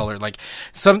people of color? Like,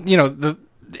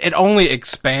 it only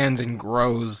expands and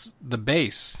grows the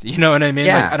base. You know what I mean?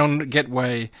 Yeah. Like, I don't get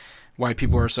why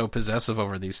people are so possessive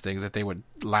over these things, that they would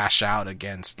lash out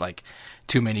against, like,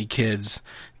 too many kids,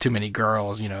 too many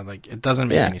girls, like, it doesn't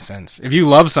make any sense. If you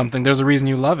love something, there's a reason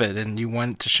you love it, and you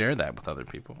want to share that with other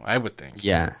people, I would think.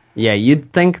 Yeah,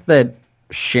 you'd think that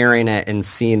sharing it and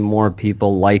seeing more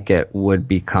people like it would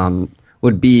be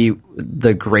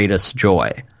the greatest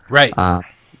joy. Right.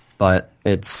 But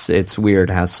it's weird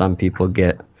how some people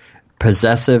get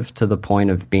possessive to the point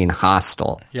of being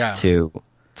hostile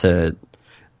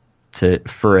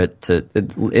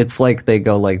it's like they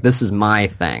go like, this is my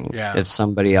thing. Yeah. If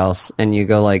somebody else, and you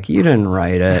go like, you didn't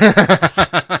write it.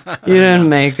 You didn't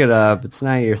make it up. It's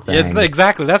not your thing. It's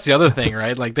exactly. That's the other thing,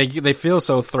 right? Like they feel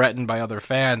so threatened by other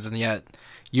fans, and yet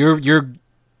you're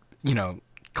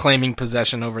claiming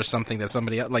possession over something that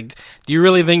somebody else, like, do you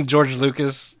really think George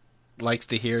Lucas likes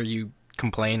to hear you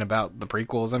complain about the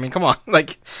prequels? I mean, come on.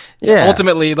 Like,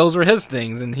 ultimately those were his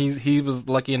things, and he was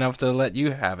lucky enough to let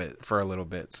you have it for a little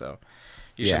bit, so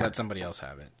you should let somebody else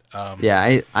have it.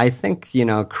 I think,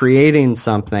 creating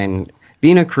something,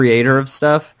 being a creator of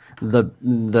stuff,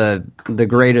 the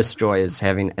greatest joy is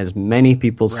having as many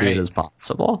people see it as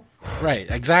possible. Right,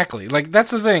 exactly. Like,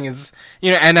 that's the thing is,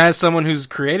 and as someone who's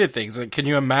created things, like, can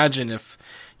you imagine if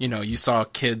you saw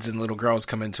kids and little girls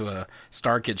come into a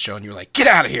Star Kids show and you were like, get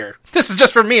out of here. This is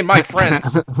just for me and my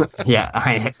friends. It's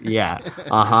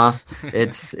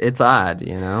odd,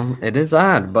 it is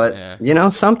odd, but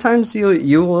sometimes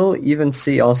you will even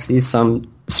I'll see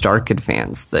some Star Kid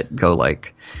fans that go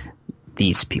like,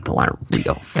 these people aren't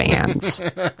real fans.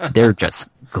 They're just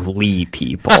Glee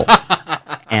people.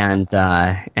 And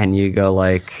you go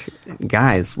like,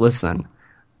 guys, listen.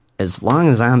 As long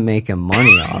as I'm making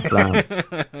money off them,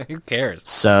 who cares?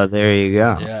 So there you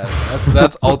go. Yeah,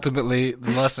 that's ultimately the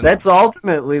lesson. That's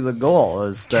ultimately the goal.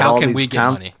 Is that how all can these we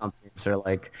get money? Companies are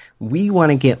like, we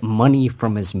want to get money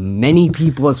from as many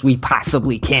people as we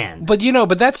possibly can. But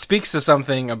but that speaks to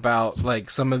something about,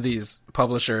 like, some of these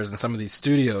publishers and some of these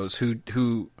studios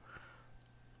who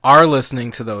are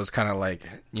listening to those kind of, like,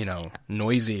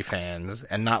 noisy fans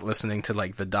and not listening to,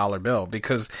 like, the dollar bill.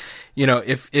 Because,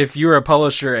 if you're a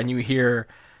publisher and you hear,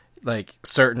 like,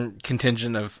 certain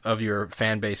contingent of your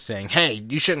fan base saying, hey,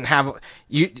 you shouldn't have,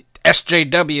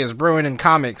 SJW is ruining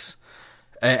comics,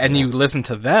 and you listen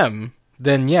to them,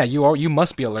 then you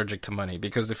must be allergic to money.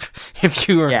 Because if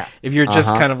you're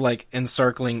just kind of, like,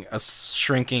 encircling a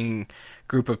shrinking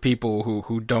group of people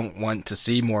who don't want to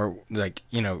see more, like,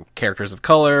 characters of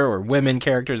color or women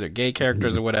characters or gay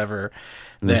characters or whatever,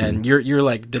 then you're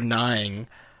like denying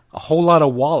a whole lot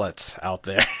of wallets out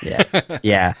there.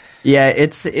 Yeah.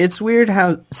 It's weird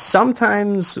how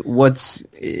sometimes what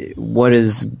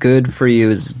is good for you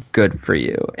is good for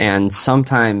you, and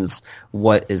sometimes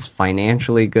what is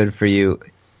financially good for you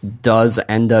does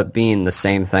end up being the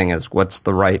same thing as what's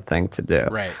the right thing to do.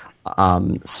 Right.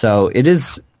 So it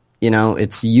is.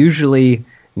 It's usually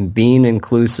being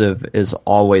inclusive is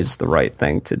always the right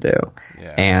thing to do,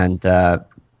 and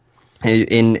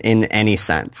in any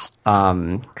sense,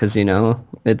 because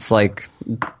it's like,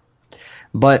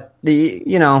 but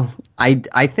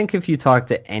I think if you talk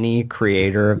to any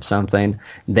creator of something,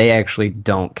 they actually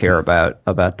don't care about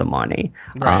the money.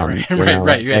 Right.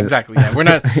 Exactly. Yeah, we're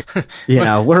not.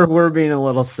 We're being a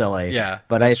little silly. Yeah,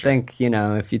 but I think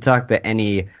if you talk to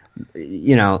any.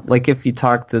 Like if you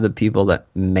talk to the people that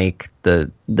made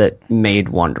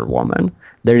Wonder Woman,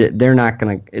 they're not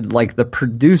gonna, like, the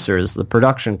producers, the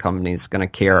production company's gonna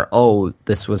care. Oh,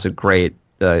 this was a great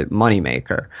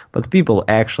moneymaker. But the people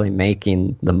actually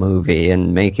making the movie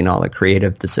and making all the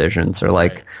creative decisions are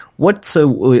like, what's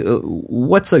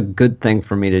a good thing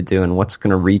for me to do, and what's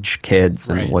gonna reach kids,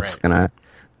 and what's gonna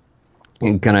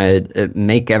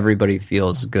make everybody feel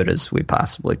as good as we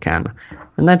possibly can.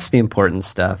 And that's the important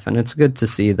stuff. And it's good to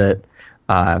see that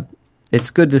it's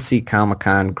good to see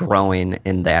Comic-Con growing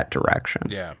in that direction.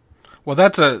 Yeah. Well,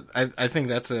 I think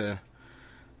that's a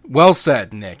well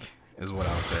said, Nick, is what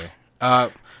I'll say.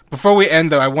 Before we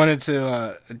end, though, I wanted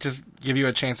to just give you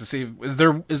a chance to see, is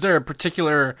there a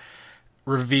particular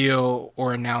reveal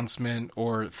or announcement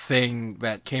or thing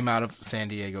that came out of San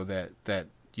Diego that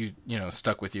you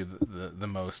stuck with you the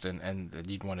most and that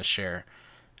you'd want to share,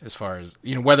 as far as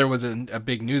whether it was a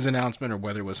big news announcement or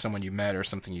whether it was someone you met or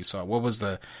something you saw? What was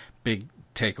the big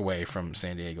takeaway from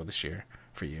San Diego this year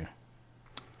for you?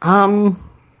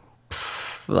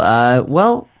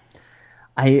 Well,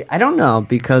 I don't know,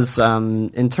 because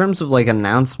in terms of like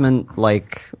announcement,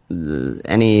 like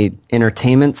any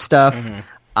entertainment stuff,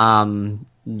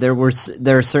 there are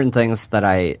certain things that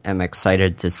I am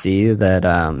excited to see that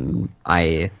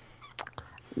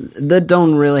that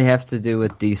don't really have to do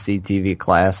with DC TV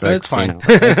classics. It's fine.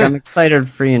 Like, I'm excited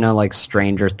for like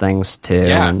Stranger Things 2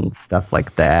 and stuff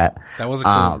like that. That was a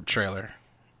cool trailer.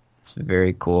 It's a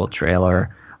very cool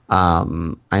trailer.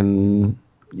 I'm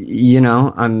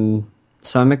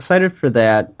excited for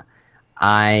that.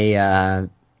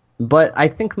 But I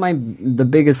think the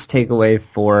biggest takeaway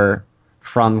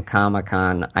from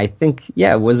Comic-Con, I think,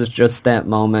 was just that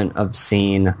moment of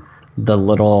seeing the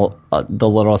little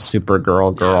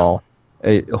Supergirl girl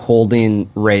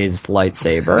holding Ray's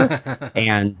lightsaber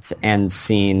and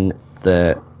seeing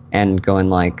and going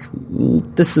like,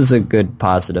 this is a good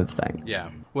positive thing. Yeah.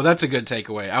 Well, that's a good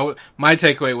takeaway. My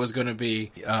takeaway was going to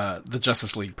be the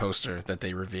Justice League poster that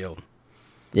they revealed.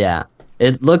 Yeah.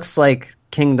 It looks like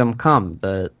Kingdom Come,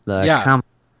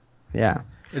 yeah.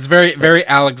 It's very, very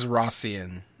Alex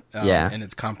Rossian in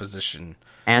its composition.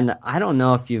 And I don't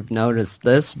know if you've noticed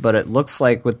this, but it looks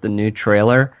like with the new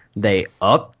trailer, they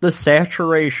upped the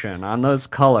saturation on those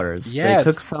colors. Yeah, they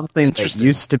took something that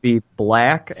used to be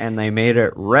black and they made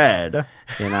it red,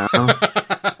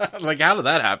 Like, how did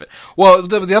that happen? Well,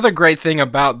 the other great thing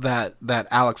about that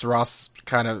Alex Ross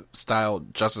kind of style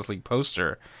Justice League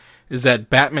poster is that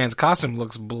Batman's costume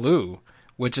looks blue,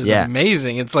 which is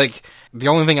amazing. It's like the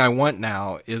only thing I want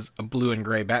now is a blue and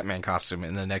gray Batman costume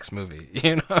in the next movie,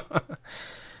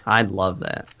 I'd love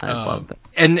that. Love that.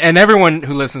 And everyone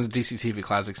who listens to DC TV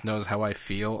Classics knows how I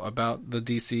feel about the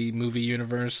DC movie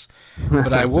universe.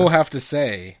 But I will have to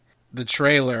say, the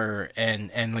trailer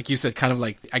and like you said, kind of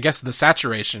like, I guess, the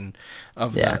saturation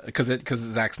of because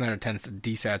Zack Snyder tends to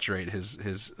desaturate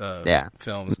his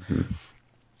films,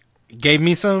 gave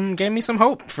me some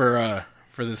hope for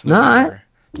this movie.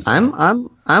 No,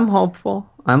 I'm hopeful.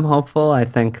 I'm hopeful. I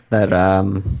think that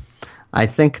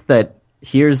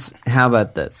how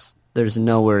about this? There's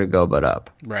nowhere to go but up.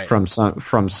 Right. From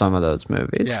some of those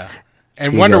movies. Yeah.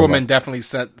 And Wonder Woman definitely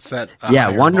set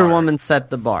Wonder bar. Woman set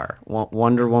the bar.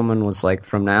 Wonder Woman was like,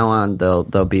 from now on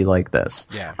they'll be like this.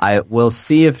 Yeah. I will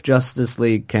see if Justice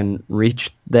League can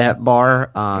reach that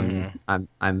bar.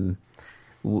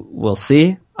 We'll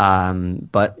see.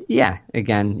 But yeah,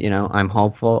 again, I'm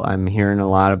hopeful. I'm hearing a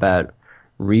lot about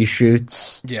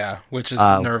reshoots. Yeah, which is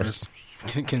nervous.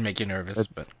 Can make you nervous,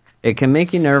 but it can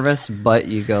make you nervous, but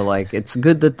you go like, it's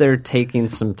good that they're taking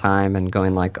some time and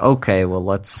going like, okay, well,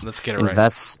 let's get it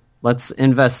invest. Right. Let's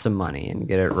invest some money and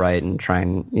get it right and try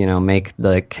and make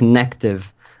the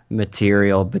connective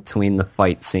material between the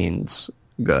fight scenes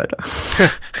good.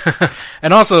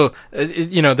 And also,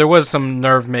 there was some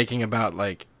nerve making about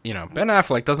like, Ben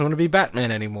Affleck doesn't want to be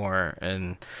Batman anymore,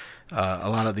 and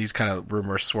a lot of these kind of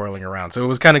rumors swirling around. So it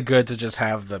was kind of good to just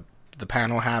have the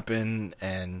panel happen.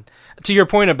 And to your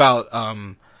point about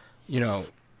kind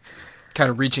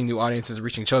of reaching new audiences,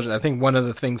 reaching children, I think one of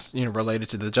the things related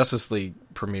to the Justice League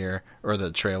premiere or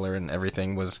the trailer and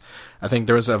everything was, I think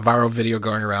there was a viral video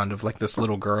going around of like this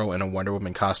little girl in a Wonder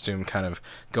Woman costume kind of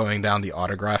going down the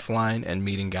autograph line and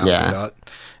meeting Gal Gadot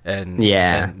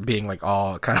and being like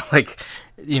all kind of like,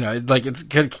 like it's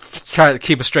try to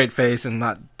keep a straight face and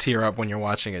not tear up when you're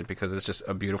watching it, because it's just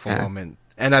a beautiful moment.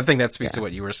 And I think that speaks to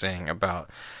what you were saying about,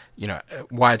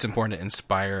 why it's important to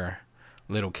inspire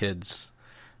little kids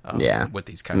with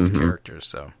these kinds of characters.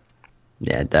 So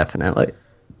yeah, definitely.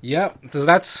 Yeah, so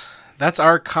that's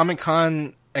our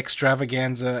Comic-Con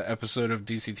extravaganza episode of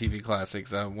DC TV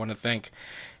Classics. I want to thank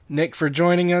Nick for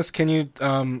joining us. Can you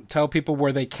tell people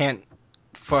where they can't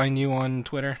find you on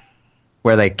Twitter?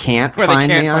 Where they can't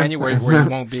find you, where you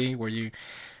won't be, where you...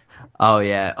 Oh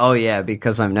yeah,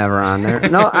 because I'm never on there.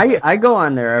 No, I go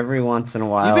on there every once in a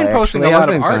while. You've been posting a lot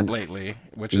of art lately,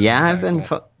 which is I've been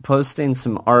posting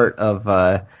some art of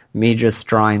me just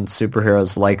drawing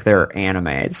superheroes like they're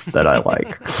animes that I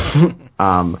like.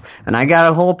 And I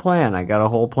got a whole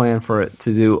plan for it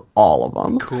to do all of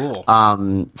them. Cool.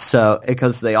 So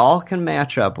because they all can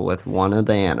match up with one of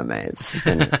the animes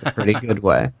in a pretty good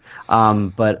way.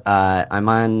 But I'm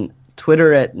on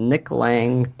Twitter at Nick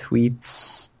Lang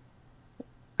Tweets,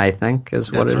 I think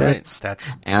is what it is.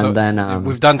 Then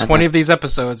we've done 20 of these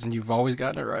episodes, and you've always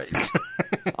gotten it right.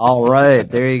 All right,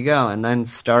 there you go. And then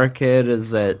StarKid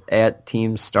is at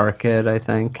Team StarKid, I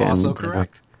think. Also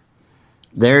correct.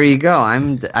 There you go.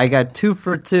 I got 2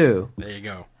 for 2. There you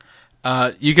go.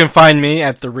 You can find me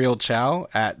at The Real Chow,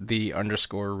 at the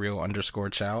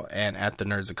 _real_ Chow, and at The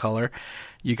Nerds of Color.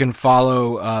 You can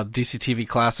follow DCTV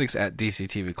Classics at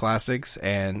DCTV Classics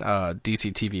and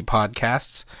DCTV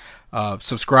Podcasts.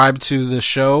 Subscribe to the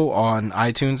show on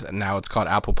iTunes, and now it's called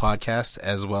Apple Podcasts,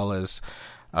 as well as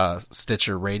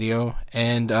Stitcher Radio.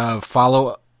 And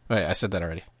follow... Wait, I said that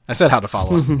already. I said how to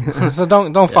follow us. So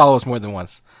don't follow us more than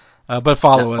once. But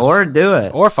follow us. Or do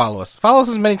it. Or follow us. Follow us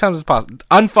as many times as possible.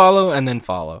 Unfollow and then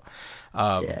follow.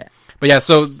 But yeah,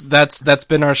 so that's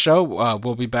been our show.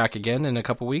 We'll be back again in a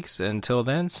couple weeks. Until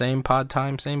then, same pod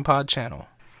time, same pod channel.